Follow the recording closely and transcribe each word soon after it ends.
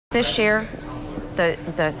This year, the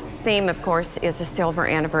theme, of course, is a silver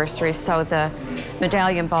anniversary, so the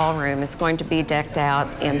Medallion Ballroom is going to be decked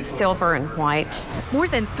out in silver and white. More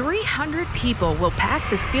than 300 people will pack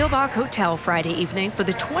the Seelbach Hotel Friday evening for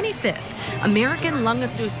the 25th American Lung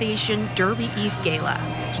Association Derby Eve Gala.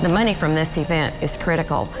 The money from this event is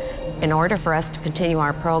critical. In order for us to continue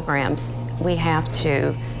our programs, we have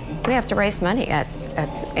to raise money,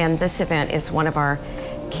 and this event is one of our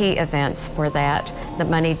key events for that. The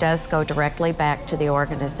money does go directly back to the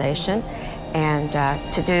organization and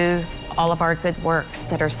to do all of our good works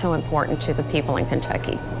that are so important to the people in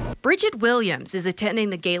Kentucky. Bridget Williams is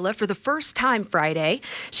attending the gala for the first time Friday.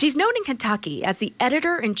 She's known in Kentucky as the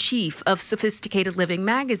editor-in-chief of Sophisticated Living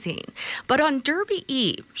magazine. But on Derby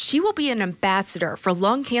Eve, she will be an ambassador for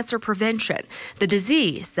lung cancer prevention, the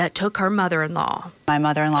disease that took her mother-in-law. My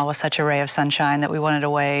mother-in-law was such a ray of sunshine that we wanted a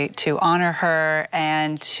way to honor her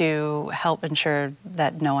and to help ensure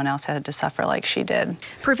that no one else had to suffer like she did.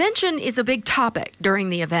 Prevention is a big topic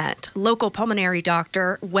during the event. Local pulmonary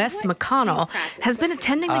doctor Wes McConnell has been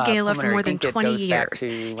attending the gala for more than 20 years.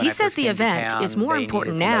 He says the event is more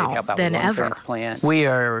important now than ever. We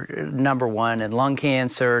are #1 in lung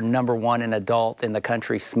cancer, #1 in adult in the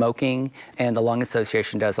country smoking, and the Lung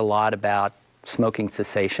Association does a lot about smoking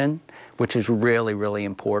cessation, which is really, really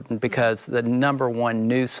important because the #1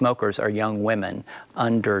 new smokers are young women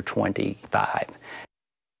under 25.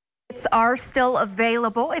 Tickets are still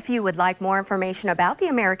available. If you would like more information about the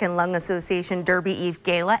American Lung Association Derby Eve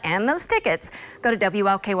Gala and those tickets, go to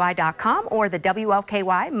WLKY.com or the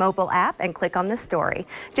WLKY mobile app and click on this story.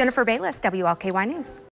 Jennifer Bayless, WLKY News.